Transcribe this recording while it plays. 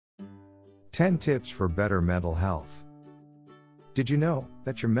10 tips for better mental health. Did you know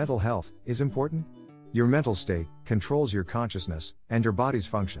that your mental health is important? Your mental state controls your consciousness and your body's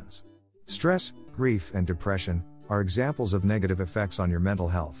functions. Stress, grief, and depression are examples of negative effects on your mental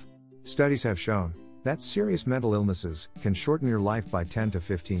health. Studies have shown that serious mental illnesses can shorten your life by 10 to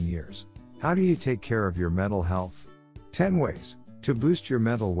 15 years. How do you take care of your mental health? 10 ways to boost your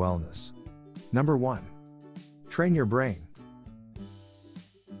mental wellness. Number 1. Train your brain.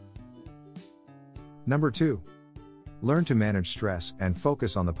 Number 2. Learn to manage stress and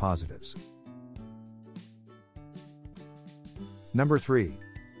focus on the positives. Number 3.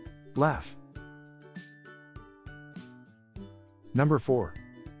 Laugh. Number 4.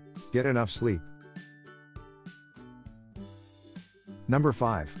 Get enough sleep. Number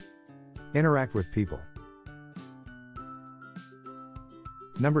 5. Interact with people.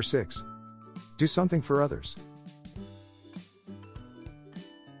 Number 6. Do something for others.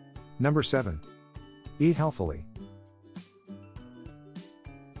 Number 7. Eat healthily.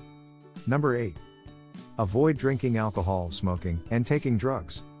 Number 8. Avoid drinking alcohol, smoking, and taking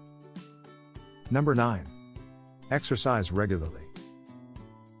drugs. Number 9. Exercise regularly.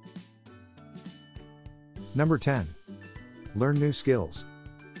 Number 10. Learn new skills.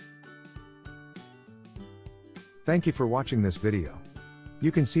 Thank you for watching this video.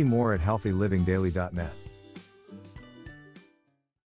 You can see more at healthylivingdaily.net.